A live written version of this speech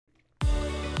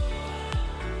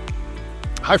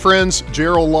Hi friends,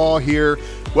 Gerald Law here.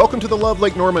 Welcome to the Love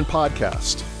Lake Norman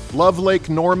podcast. Love Lake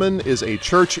Norman is a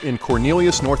church in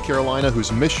Cornelius, North Carolina,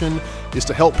 whose mission is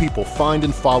to help people find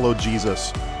and follow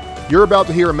Jesus. You're about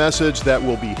to hear a message that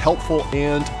will be helpful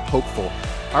and hopeful.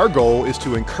 Our goal is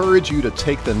to encourage you to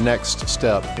take the next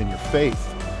step in your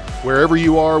faith. Wherever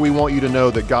you are, we want you to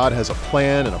know that God has a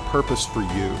plan and a purpose for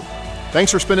you.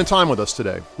 Thanks for spending time with us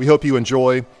today. We hope you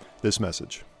enjoy this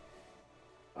message.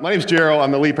 My name's Gerald.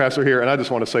 I'm the lead pastor here, and I just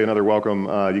want to say another welcome.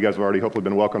 You guys have already hopefully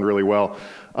been welcomed really well.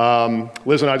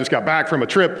 Liz and I just got back from a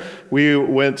trip. We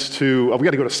got to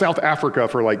go to South Africa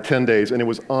for like 10 days, and it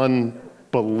was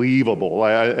unbelievable.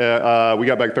 We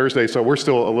got back Thursday, so we're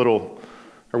still a little...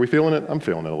 Are we feeling it? I'm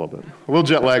feeling it a little bit. A little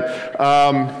jet lag.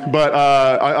 But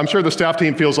I'm sure the staff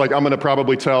team feels like I'm going to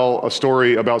probably tell a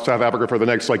story about South Africa for the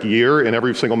next year in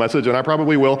every single message, and I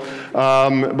probably will.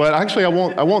 But actually, I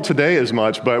won't today as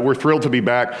much, but we're thrilled to be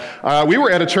back. We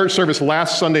were at a church service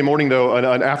last Sunday morning, though,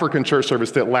 an African church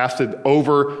service that lasted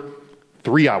over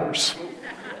 3 hours.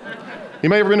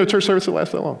 Anybody ever been to a church service that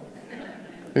lasts that long?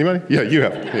 Anybody? Yeah, you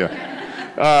have.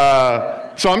 Yeah.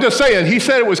 So I'm just saying, he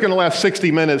said it was going to last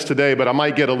 60 minutes today, but I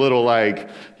might get a little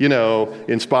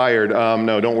inspired.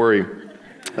 No, don't worry.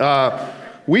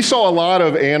 We saw a lot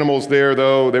of animals there,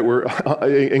 though, that were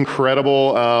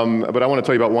incredible. But I want to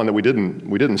tell you about one that we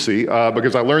didn't see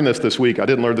because I learned this week. I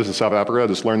didn't learn this in South Africa. I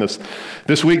just learned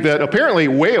this week that apparently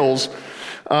whales,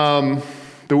 most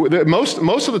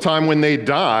of the time when they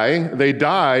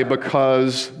die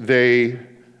because they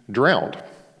drowned.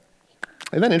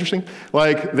 Isn't that interesting?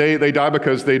 They die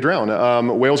because they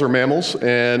drown. Whales are mammals,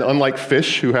 and unlike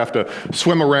fish who have to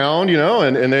swim around,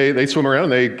 and they swim around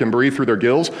and they can breathe through their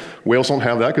gills, whales don't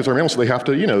have that because they're mammals, so they have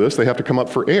to, they have to come up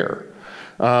for air.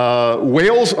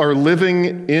 Whales are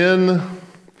living in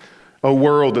a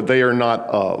world that they are not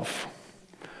of.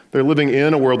 They're living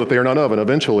in a world that they are not of, and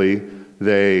eventually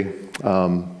a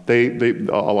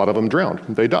lot of them drown.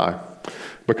 They die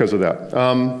because of that.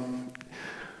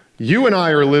 You and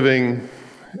I are living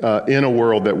in a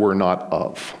world that we're not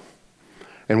of.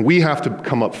 And we have to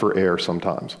come up for air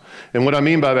sometimes. And what I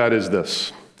mean by that is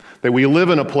this, that we live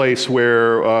in a place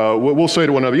where we'll say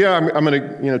to one another, yeah, I'm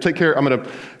going to take care, I'm going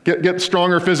to get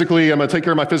stronger physically, I'm going to take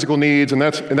care of my physical needs, and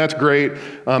that's great.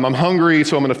 I'm hungry,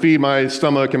 so I'm going to feed my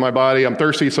stomach and my body. I'm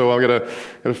thirsty, so I'm going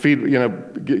to feed,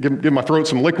 give my throat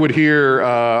some liquid here.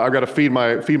 I've got to feed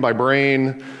my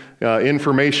brain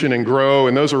information and grow,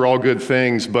 and those are all good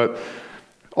things, but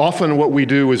often what we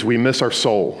do is we miss our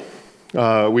soul.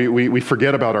 We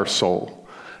forget about our soul.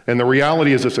 And the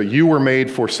reality is this, that you were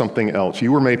made for something else.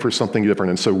 You were made for something different.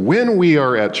 And so when we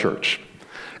are at church,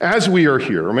 as we are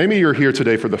here, or maybe you're here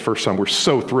today for the first time, we're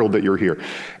so thrilled that you're here.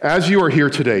 As you are here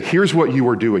today, here's what you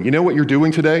are doing. You know what you're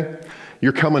doing today?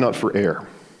 You're coming up for air.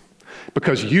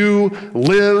 Because you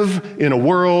live in a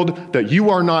world that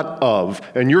you are not of,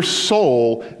 and your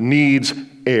soul needs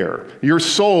air. Your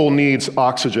soul needs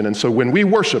oxygen. And so when we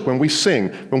worship, when we sing,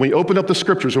 when we open up the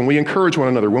scriptures, when we encourage one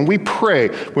another, when we pray,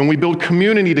 when we build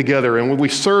community together, and when we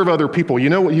serve other people,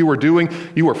 you know what you are doing?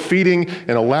 You are feeding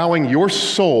and allowing your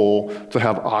soul to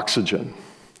have oxygen.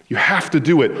 You have to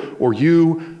do it, or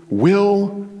you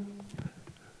will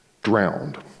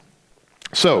drown.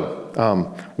 So,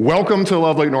 welcome to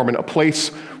Love Lake Norman, a place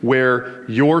where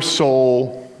your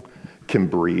soul can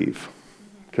breathe,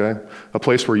 okay? A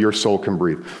place where your soul can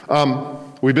breathe.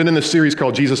 We've been in this series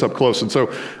called Jesus Up Close, and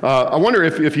so I wonder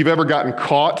if you've ever gotten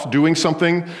caught doing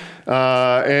something,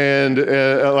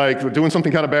 like doing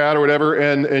something kind of bad or whatever,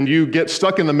 and you get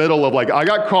stuck in the middle of I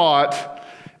got caught,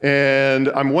 and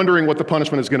I'm wondering what the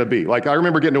punishment is going to be. I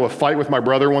remember getting into a fight with my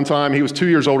brother one time. He was 2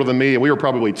 years older than me, and we were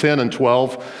probably 10 and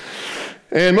 12.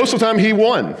 And most of the time, he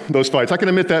won those fights. I can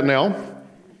admit that now.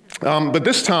 But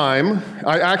this time,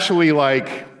 I actually,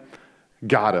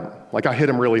 got him. I hit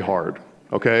him really hard,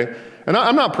 okay? And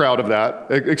I'm not proud of that,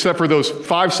 except for those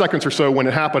 5 seconds or so when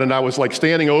it happened, and I was,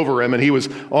 standing over him, and he was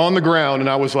on the ground, and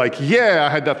I was yeah, I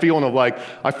had that feeling of,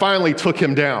 I finally took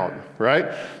him down,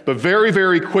 right? But very,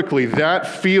 very quickly, that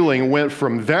feeling went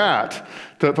from that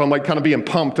to, from, kind of being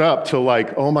pumped up to,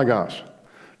 oh, my gosh.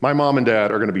 My mom and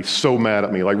dad are going to be so mad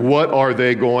at me. What are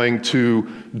they going to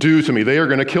do to me? They are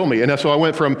going to kill me. And so I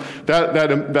went from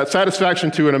that satisfaction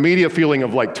to an immediate feeling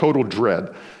of total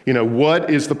dread.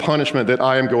 What is the punishment that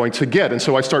I am going to get? And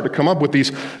so I start to come up with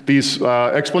these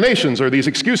explanations or these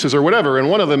excuses or whatever. And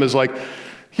one of them is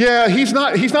yeah, he's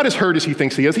not as hurt as he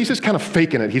thinks he is. He's just kind of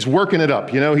faking it. He's working it up.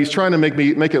 He's trying to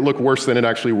make it look worse than it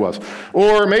actually was.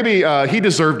 Or maybe he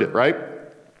deserved it, right?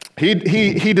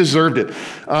 He deserved it.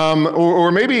 Or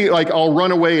maybe I'll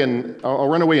run away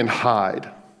and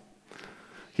hide.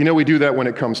 We do that when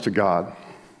it comes to God.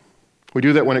 We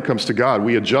do that when it comes to God.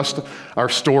 We adjust our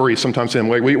story sometimes in a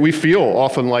way. We feel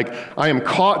often like I am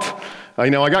caught. I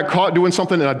got caught doing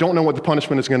something and I don't know what the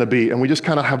punishment is going to be. And we just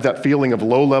kind of have that feeling of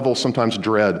low level, sometimes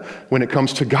dread when it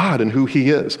comes to God and who he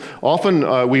is.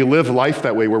 Often we live life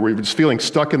that way where we're just feeling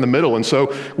stuck in the middle. And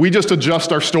so we just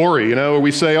adjust our story, or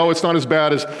we say, oh, it's not as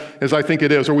bad as I think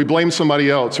it is. Or we blame somebody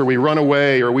else, or we run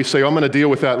away, or we say, oh, I'm going to deal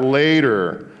with that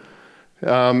later.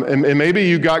 And maybe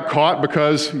you got caught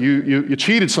because you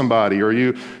cheated somebody, or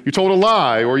you told a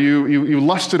lie, or you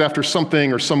lusted after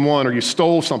something or someone, or you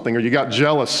stole something, or you got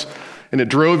jealous, and it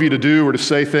drove you to do or to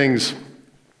say things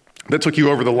that took you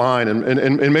over the line.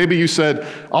 And maybe you said,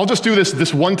 I'll just do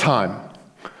this one time.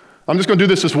 I'm just going to do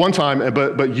this one time,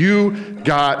 but you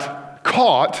got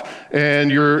caught, and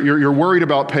you're worried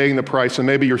about paying the price, and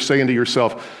maybe you're saying to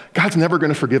yourself, God's never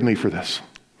going to forgive me for this.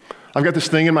 I've got this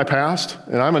thing in my past,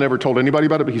 and I haven't never told anybody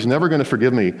about it, but he's never going to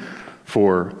forgive me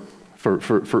for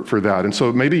that. And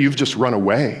so maybe you've just run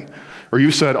away, or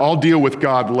you said, I'll deal with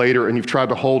God later, and you've tried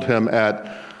to hold him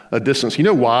at a distance. You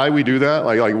know why we do that?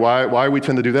 Like why we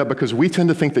tend to do that? Because we tend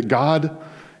to think that God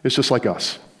is just like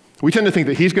us. We tend to think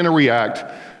that he's going to react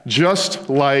just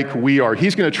like we are.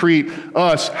 He's going to treat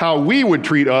us how we would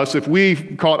treat us if we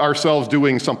caught ourselves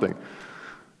doing something.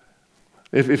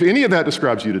 If any of that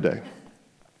describes you today,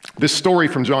 this story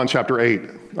from John chapter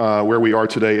 8, where we are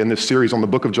today in this series on the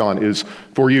book of John, is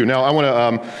for you. Now, I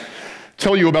want to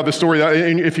tell you about this story.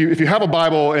 If you have a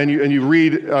Bible and you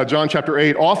read John chapter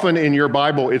 8, often in your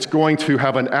Bible, it's going to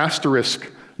have an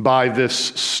asterisk by this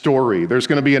story. There's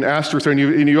going to be an asterisk there,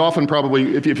 and you often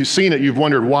probably, if you've seen it, you've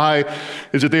wondered, why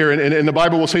is it there? And the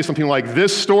Bible will say something like,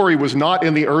 this story was not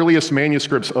in the earliest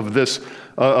manuscripts of this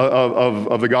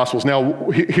of the Gospels.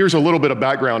 Now, here's a little bit of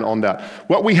background on that.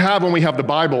 What we have when we have the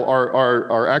Bible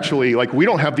are actually, like, we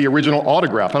don't have the original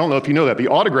autograph. I don't know if you know that. The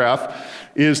autograph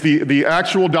is the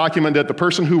actual document that the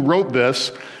person who wrote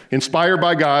this, inspired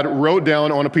by God, wrote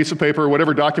down on a piece of paper,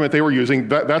 whatever document they were using.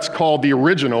 That's called the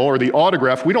original or the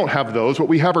autograph. We don't have those. What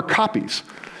we have are copies.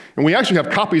 And we actually have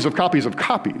copies of copies of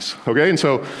copies, okay? And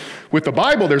so with the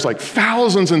Bible, there's like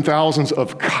thousands and thousands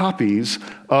of copies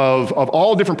of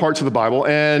all different parts of the Bible,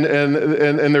 and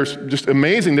there's just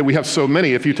amazing that we have so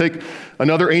many. If you take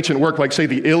another ancient work, like say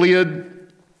the Iliad,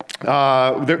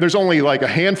 there's only like a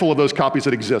handful of those copies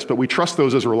that exist, but we trust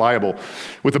those as reliable.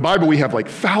 With the Bible, we have like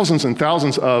thousands and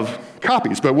thousands of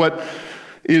copies. But what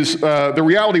is the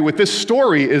reality with this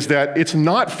story is that it's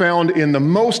not found in the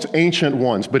most ancient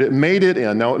ones, but it made it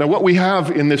in. Now what we have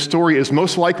in this story is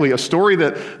most likely a story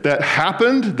that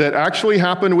actually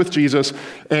happened with Jesus,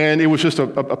 and it was just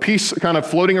a piece kind of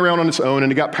floating around on its own,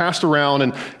 and it got passed around,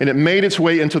 and it made its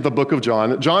way into the book of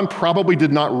John. John probably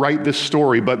did not write this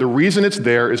story, but the reason it's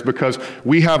there is because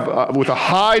we have, with a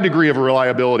high degree of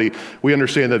reliability, we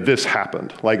understand that this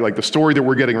happened. Like the story that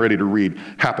we're getting ready to read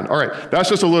happened. All right, that's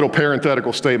just a little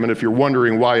parenthetical statement if you're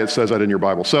wondering why it says that in your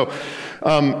Bible. So,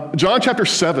 John chapter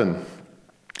 7,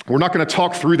 we're not going to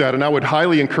talk through that, and I would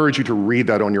highly encourage you to read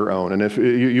that on your own. And if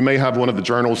you may have one of the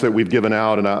journals that we've given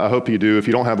out, and I hope you do. If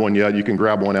you don't have one yet, you can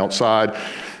grab one outside.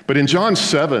 But in John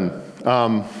 7,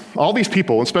 all these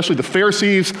people, especially the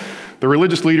Pharisees, the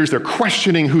religious leaders, they're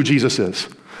questioning who Jesus is.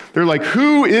 They're like,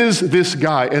 who is this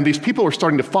guy? And these people are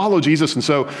starting to follow Jesus, and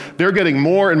so they're getting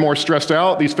more and more stressed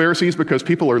out, these Pharisees, because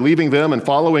people are leaving them and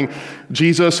following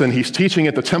Jesus, and he's teaching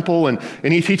at the temple, and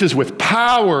he teaches with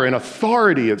power and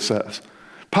authority, it says.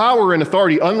 Power and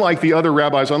authority, unlike the other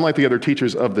rabbis, unlike the other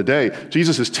teachers of the day.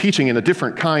 Jesus is teaching in a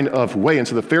different kind of way, and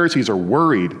so the Pharisees are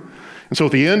worried. And so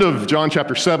at the end of John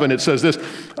chapter 7, it says this.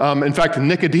 In fact,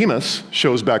 Nicodemus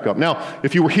shows back up. Now,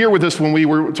 if you were here with us when we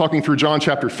were talking through John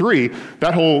chapter 3,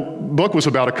 that whole book was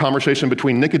about a conversation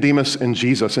between Nicodemus and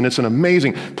Jesus. And it's an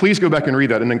amazing, please go back and read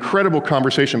that, an incredible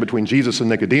conversation between Jesus and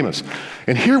Nicodemus.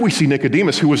 And here we see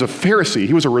Nicodemus, who was a Pharisee.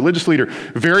 He was a religious leader,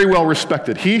 very well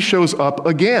respected. He shows up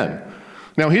again.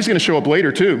 Now, he's going to show up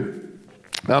later too.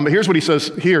 But here's what he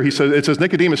says here. It says,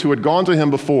 Nicodemus, who had gone to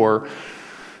him before,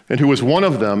 and who was one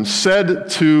of them, said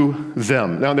to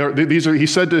them. Now, he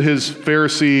said to his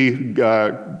Pharisee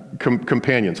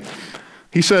companions,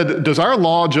 he said, does our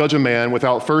law judge a man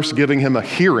without first giving him a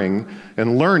hearing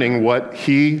and learning what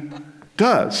he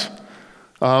does?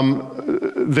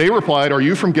 They replied, are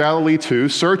you from Galilee too?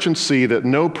 Search and see that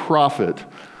no prophet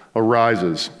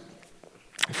arises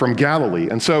from Galilee.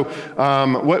 And so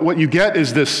what you get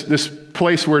is this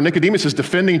place where Nicodemus is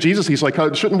defending Jesus. He's like,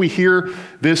 shouldn't we hear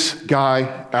this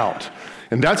guy out?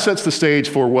 And that sets the stage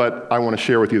for what I want to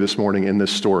share with you this morning in this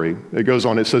story. It goes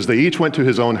on, it says, they each went to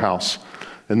his own house.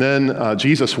 And then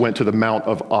Jesus went to the Mount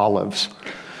of Olives.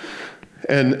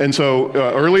 And so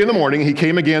early in the morning, he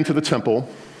came again to the temple.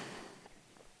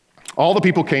 All the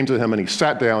people came to him, and he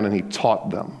sat down and he taught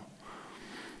them.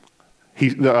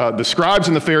 The scribes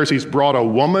and the Pharisees brought a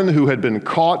woman who had been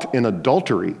caught in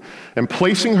adultery, and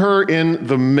placing her in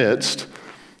the midst,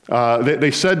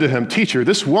 they said to him, "Teacher,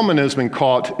 this woman has been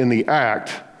caught in the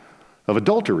act of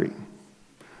adultery."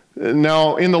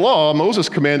 Now, in the law, Moses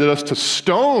commanded us to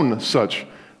stone such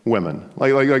women,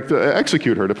 like to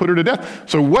execute her, to put her to death.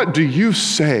 So what do you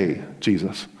say,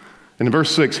 Jesus? And in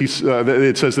verse 6,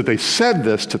 it says that they said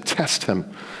this to test him,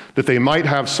 that they might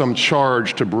have some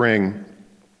charge to bring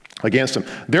against him.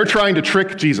 They're trying to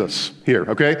trick Jesus here,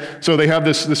 okay? So they have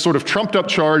this sort of trumped up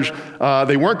charge.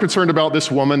 They weren't concerned about this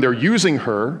woman. They're using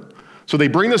her. So they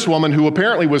bring this woman who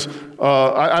apparently was,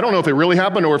 I don't know if it really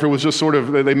happened or if it was just sort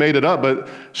of, they made it up, but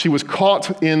she was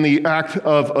caught in the act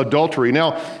of adultery.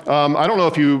 Now, I don't know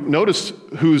if you noticed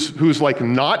who's like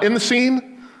not in the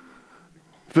scene.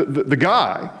 The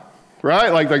guy.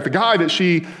 Right? Like the guy that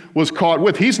she was caught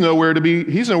with, he's nowhere to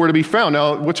be found.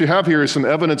 Now, what you have here is some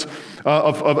evidence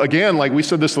of again, like we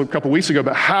said this a couple weeks ago,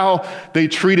 about how they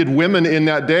treated women in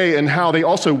that day and how they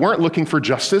also weren't looking for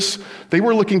justice. They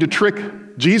were looking to trick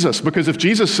Jesus, because if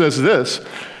Jesus says this,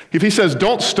 if he says,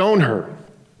 "Don't stone her,"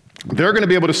 they're going to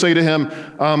be able to say to him,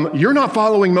 "You're not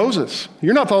following Moses.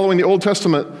 You're not following the Old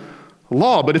Testament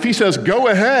law." But if he says, "Go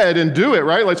ahead and do it,"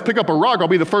 right? Let's pick up a rock. I'll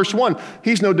be the first one.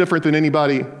 He's no different than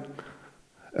anybody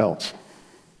else.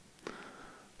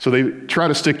 So they try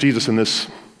to stick Jesus in this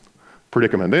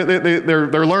predicament.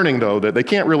 They're learning, though, that they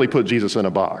can't really put Jesus in a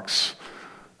box,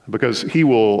 because he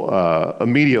will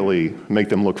immediately make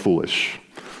them look foolish.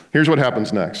 Here's what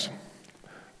happens next.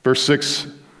 Verse 6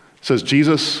 says,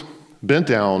 Jesus bent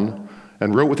down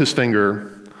and wrote with his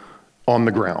finger on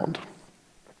the ground.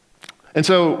 And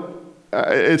so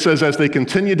it says, as they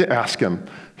continued to ask him,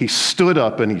 he stood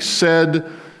up and he said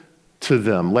to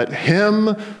them, "Let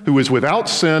him who is without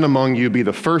sin among you be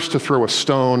the first to throw a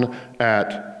stone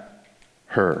at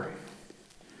her."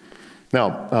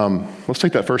 Now, let's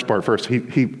take that first part first.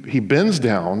 He bends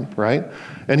down, right?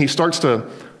 And he starts to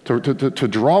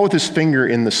draw with his finger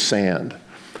in the sand.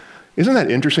 Isn't that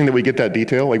interesting that we get that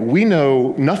detail? Like, we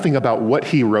know nothing about what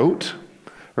he wrote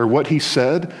or what he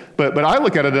said, but I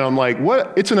look at it and I'm like,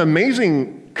 what? It's an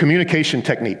amazing communication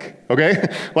technique, okay?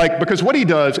 Like, because what he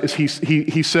does is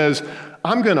he says,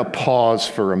 "I'm going to pause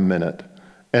for a minute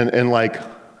and like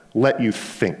let you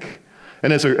think."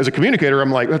 And as a communicator,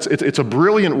 I'm like, it's a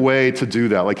brilliant way to do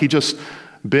that. Like, he just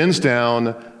bends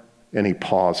down and he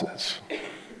pauses.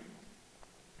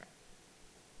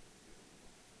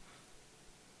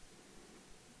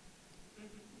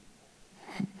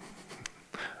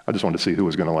 I just wanted to see who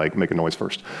was going to like make a noise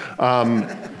first.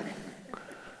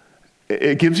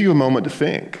 It gives you a moment to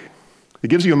think. It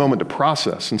gives you a moment to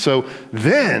process. And so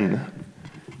then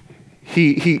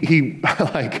he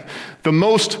like the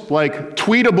most like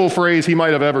tweetable phrase he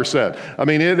might have ever said. I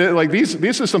mean,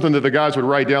 this is something that the guys would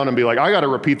write down and be like, I got to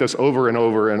repeat this over and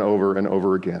over and over and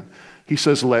over again. He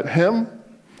says, "Let him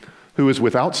who is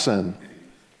without sin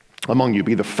among you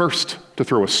be the first to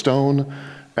throw a stone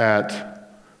at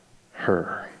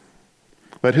her."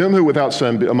 Let him who without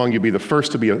sin among you be the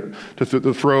first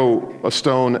to throw a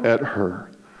stone at her.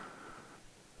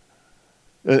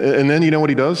 And then you know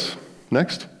what he does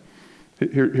next?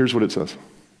 Here's what it says.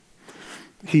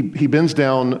 He bends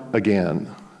down again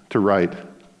to write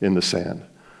in the sand.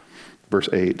 Verse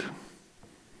 8.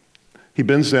 He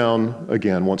bends down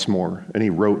again once more, and he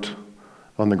wrote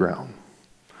on the ground.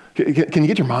 Can you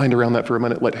get your mind around that for a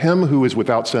minute? Let him who is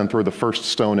without sin throw the first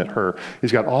stone at her.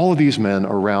 He's got all of these men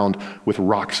around with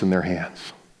rocks in their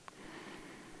hands.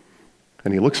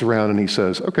 And he looks around and he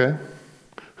says, "Okay,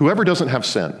 whoever doesn't have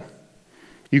sin,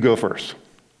 you go first."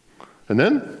 And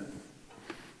then,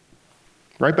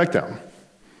 right back down,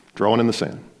 drawing in the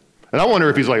sand. And I wonder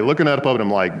if he's like looking at up at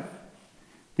him like,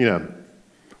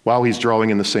 while he's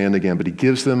drawing in the sand again, but he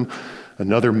gives them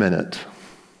another minute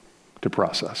to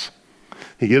process.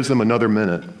 He gives them another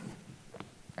minute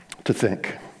to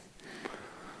think.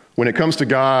 When it comes to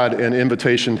God and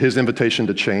his invitation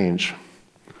to change,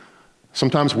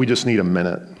 sometimes we just need a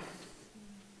minute.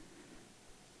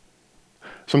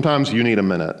 Sometimes you need a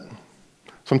minute.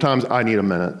 Sometimes I need a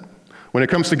minute. When it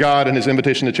comes to God and his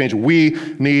invitation to change, we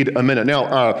need a minute.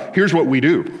 Now, here's what we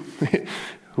do.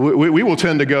 we will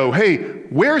tend to go, "Hey,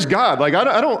 where's God? Like,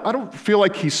 I don't feel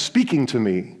like he's speaking to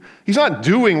me. He's not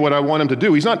doing what I want him to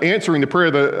do. He's not answering the prayer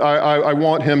that I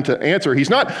want him to answer. He's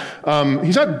not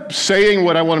saying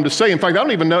what I want him to say. In fact, I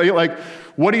don't even know like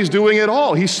what he's doing at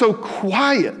all. He's so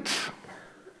quiet."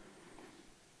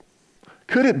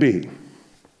 Could it be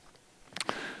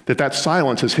that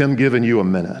silence is him giving you a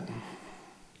minute?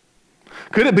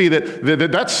 Could it be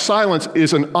that silence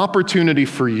is an opportunity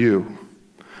for you?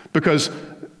 Because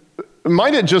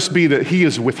might it just be that he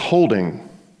is withholding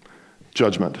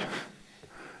judgment?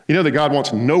 You know that God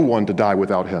wants no one to die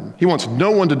without him. He wants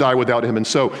no one to die without him, and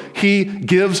so he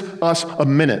gives us a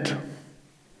minute.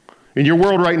 In your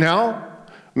world right now,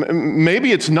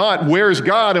 maybe it's not, where's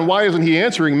God and why isn't he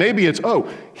answering? Maybe it's,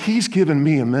 he's given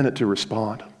me a minute to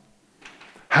respond.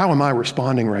 How am I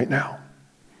responding right now?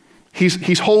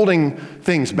 He's holding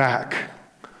things back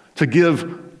to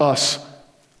give us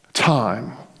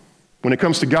time. When it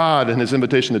comes to God and his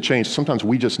invitation to change, sometimes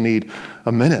we just need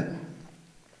a minute.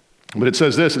 But it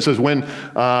says this, it says when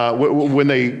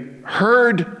they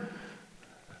heard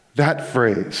that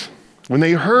phrase, when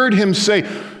they heard him say,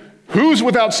 who's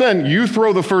without sin? You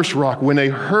throw the first rock. When they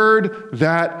heard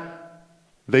that,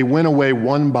 they went away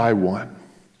one by one,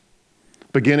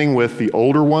 beginning with the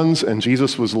older ones, and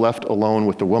Jesus was left alone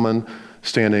with the woman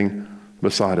standing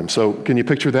beside him. So can you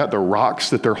picture that? The rocks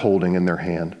that they're holding in their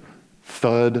hand,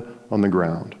 thud on the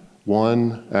ground,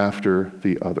 one after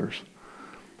the others.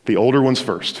 The older ones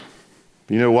first.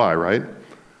 You know why, right?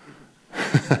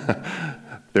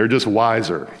 They're just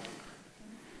wiser.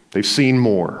 They've seen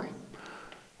more.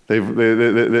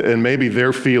 And maybe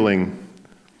they're feeling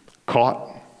caught.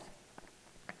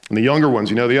 And the younger ones,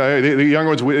 the younger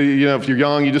ones, if you're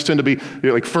young, you just tend to be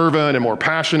like fervent and more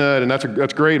passionate, and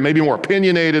that's great. Maybe more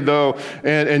opinionated though,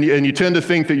 and you tend to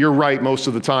think that you're right most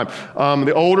of the time.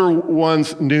 The older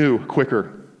ones knew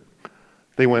quicker.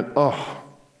 They went,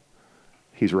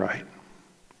 he's right,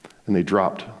 and they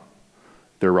dropped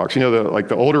their rocks.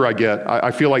 The older I get,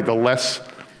 I feel like the less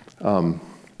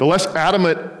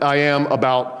adamant I am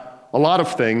about a lot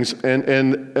of things,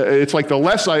 and it's like the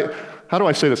less how do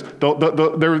I say this?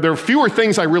 There are fewer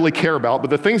things I really care about, but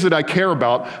the things that I care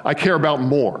about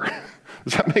more.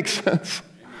 Does that make sense?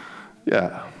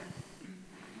 Yeah.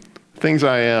 Things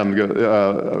I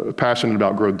am passionate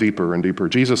about grow deeper and deeper.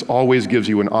 Jesus always gives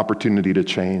you an opportunity to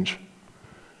change.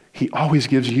 He always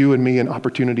gives you and me an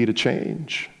opportunity to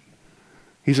change.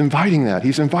 He's inviting that.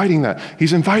 He's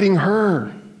inviting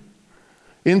her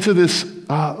into this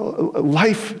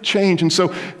life change. And so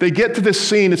they get to this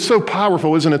scene. It's so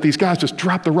powerful, isn't it? These guys just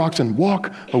drop the rocks and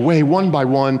walk away one by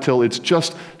one till it's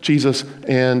just Jesus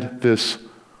and this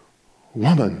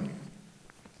woman.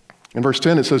 In verse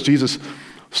 10, it says, Jesus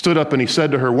stood up and he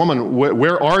said to her, woman,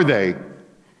 where are they?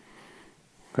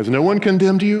 Has no one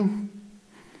condemned you?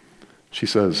 She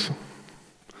says,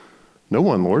 no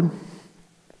one, Lord.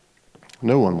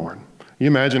 No one, Lord. Can you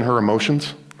imagine her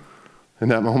emotions in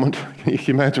that moment? Can you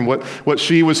imagine what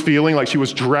she was feeling? Like she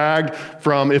was dragged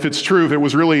from, if it's true, if it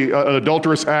was really an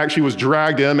adulterous act, she was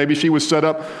dragged in. Maybe she was set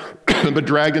up, but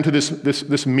dragged into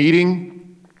this meeting.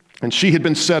 And she had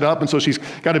been set up, and so she's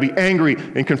got to be angry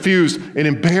and confused and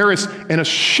embarrassed and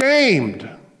ashamed.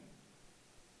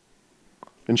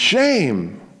 And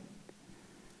shame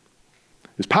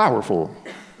is powerful.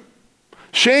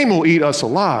 Shame will eat us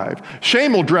alive.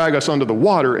 Shame will drag us under the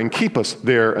water and keep us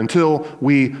there until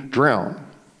we drown.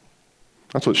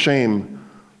 That's what shame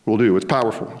will do. It's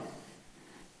powerful.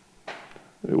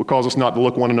 It will cause us not to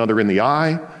look one another in the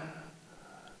eye.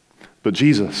 But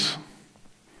Jesus,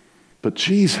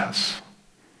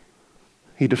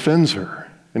 he defends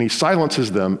her, and he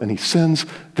silences them, and he sends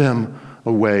them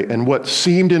away. And what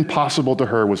seemed impossible to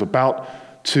her was about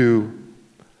to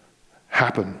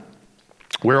happen.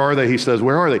 Where are they? He says,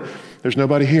 where are they? There's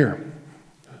nobody here.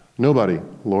 Nobody,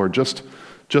 Lord, just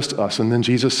us. And then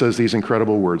Jesus says these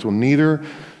incredible words, well, neither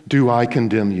do I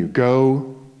condemn you.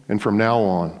 Go, and from now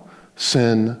on,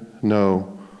 sin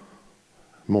no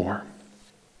more.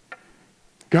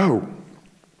 Go.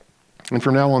 And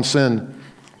from now on, sin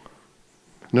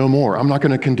no more. I'm not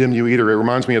going to condemn you either. It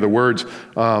reminds me of the words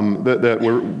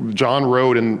that John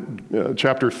wrote in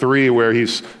chapter 3, where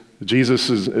Jesus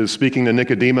is speaking to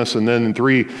Nicodemus, and then in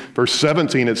verse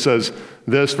 17, it says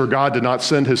this, for God did not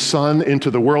send his Son into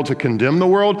the world to condemn the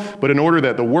world, but in order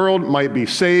that the world might be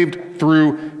saved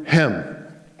through him.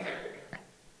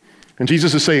 And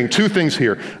Jesus is saying two things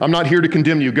here. I'm not here to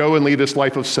condemn you. Go and lead this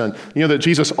life of sin. You know that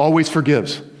Jesus always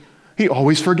forgives. He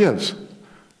always forgives.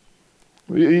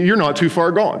 You're not too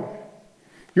far gone.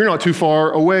 You're not too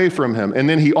far away from him. And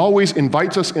then he always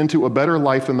invites us into a better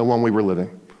life than the one we were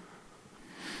living.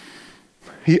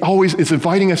 He always is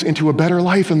inviting us into a better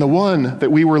life than the one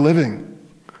that we were living.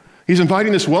 He's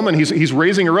inviting this woman. He's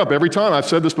raising her up every time. I've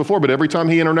said this before, but every time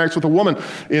he interacts with a woman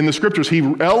in the scriptures, he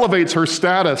elevates her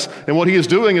status. And what he is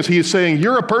doing is he is saying,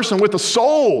 you're a person with a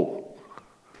soul.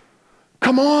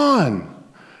 Come on.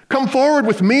 Come forward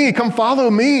with me. Come follow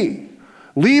me.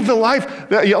 Leave the life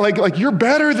that, like you're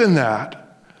better than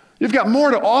that. You've got more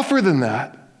to offer than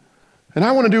that. And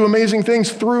I want to do amazing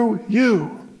things through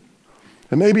you.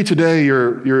 And maybe today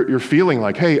you're feeling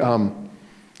like, hey,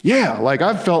 like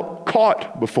I've felt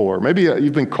caught before. Maybe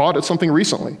you've been caught at something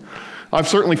recently. I've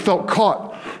certainly felt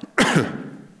caught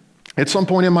at some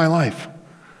point in my life.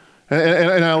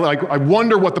 And I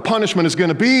wonder what the punishment is going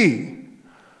to be.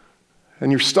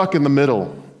 And you're stuck in the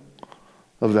middle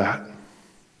of that.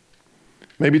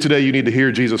 Maybe today you need to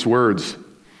hear Jesus' words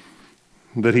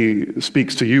that he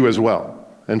speaks to you as well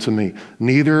and to me.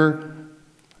 Neither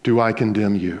do I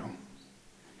condemn you.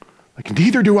 Like,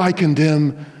 neither do I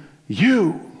condemn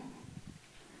you.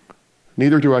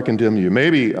 Neither do I condemn you.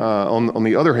 Maybe on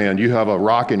the other hand, you have a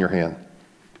rock in your hand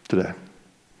today.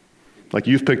 Like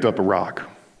you've picked up a rock.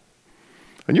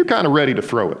 And you're kind of ready to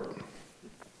throw it.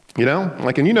 You know?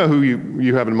 Like, and you know who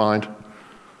you have in mind.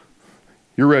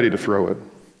 You're ready to throw it.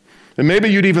 And maybe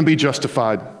you'd even be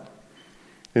justified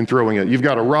in throwing it. You've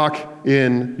got a rock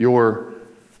in your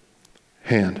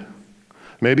hand.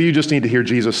 Maybe you just need to hear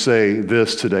Jesus say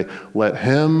this today. Let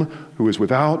him who is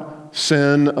without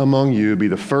sin among you be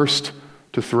the first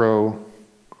to throw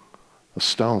a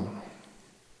stone.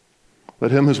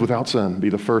 Let him who's without sin be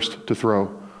the first to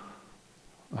throw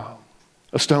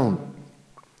a stone.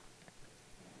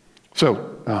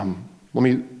 So, let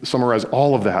me summarize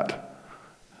all of that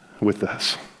with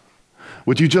this.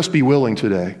 Would you just be willing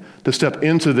today to step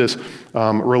into this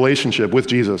relationship with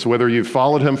Jesus, whether you've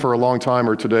followed him for a long time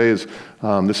or today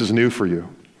this is new for you?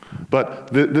 But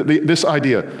this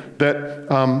idea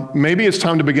that maybe it's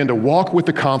time to begin to walk with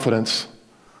the confidence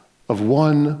of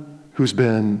one who's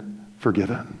been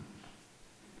forgiven.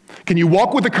 Can you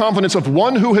walk with the confidence of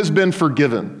one who has been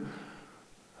forgiven?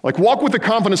 Like walk with the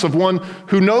confidence of one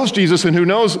who knows Jesus and he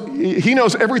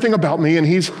knows everything about me, and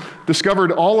he's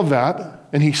discovered all of that,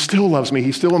 and he still loves me.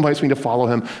 He still invites me to follow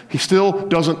him. He still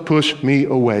doesn't push me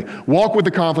away. Walk with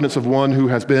the confidence of one who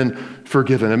has been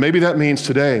forgiven. And maybe that means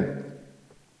today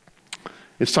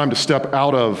it's time to step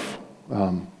out of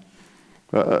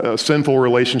a sinful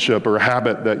relationship or a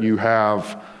habit that you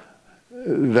have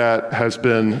that has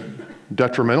been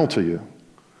detrimental to you.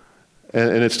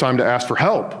 And it's time to ask for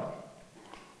help.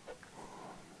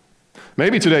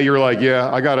 Maybe today you're like,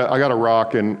 yeah, I got a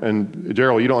rock, and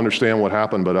Daryl, you don't understand what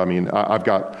happened, but I mean, I've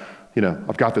got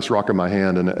this rock in my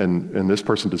hand, and this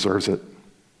person deserves it.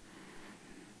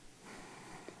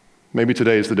 Maybe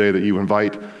today is the day that you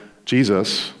invite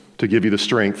Jesus to give you the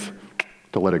strength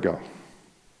to let it go.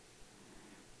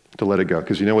 To let it go,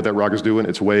 because you know what that rock is doing?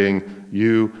 It's weighing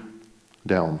you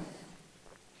down.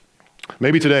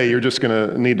 Maybe today you're just going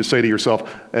to need to say to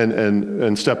yourself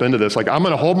and step into this, like, I'm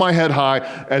going to hold my head high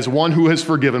as one who has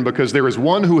forgiven, because there is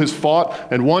one who has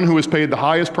fought and one who has paid the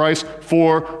highest price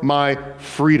for my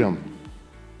freedom.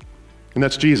 And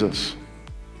that's Jesus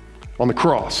on the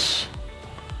cross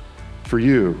for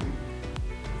you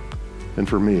and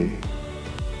for me.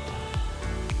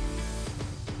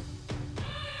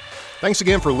 Thanks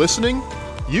again for listening.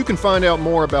 You can find out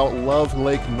more about Love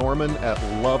Lake Norman at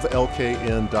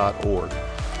lovelkn.org.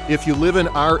 If you live in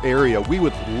our area, we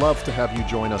would love to have you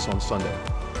join us on Sunday.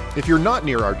 If you're not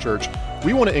near our church,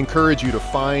 we want to encourage you to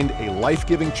find a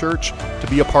life-giving church to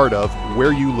be a part of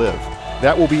where you live.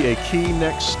 That will be a key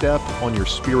next step on your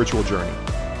spiritual journey.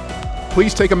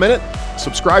 Please take a minute,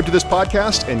 subscribe to this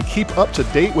podcast, and keep up to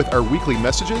date with our weekly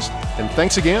messages. And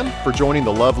thanks again for joining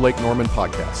the Love Lake Norman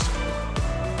podcast.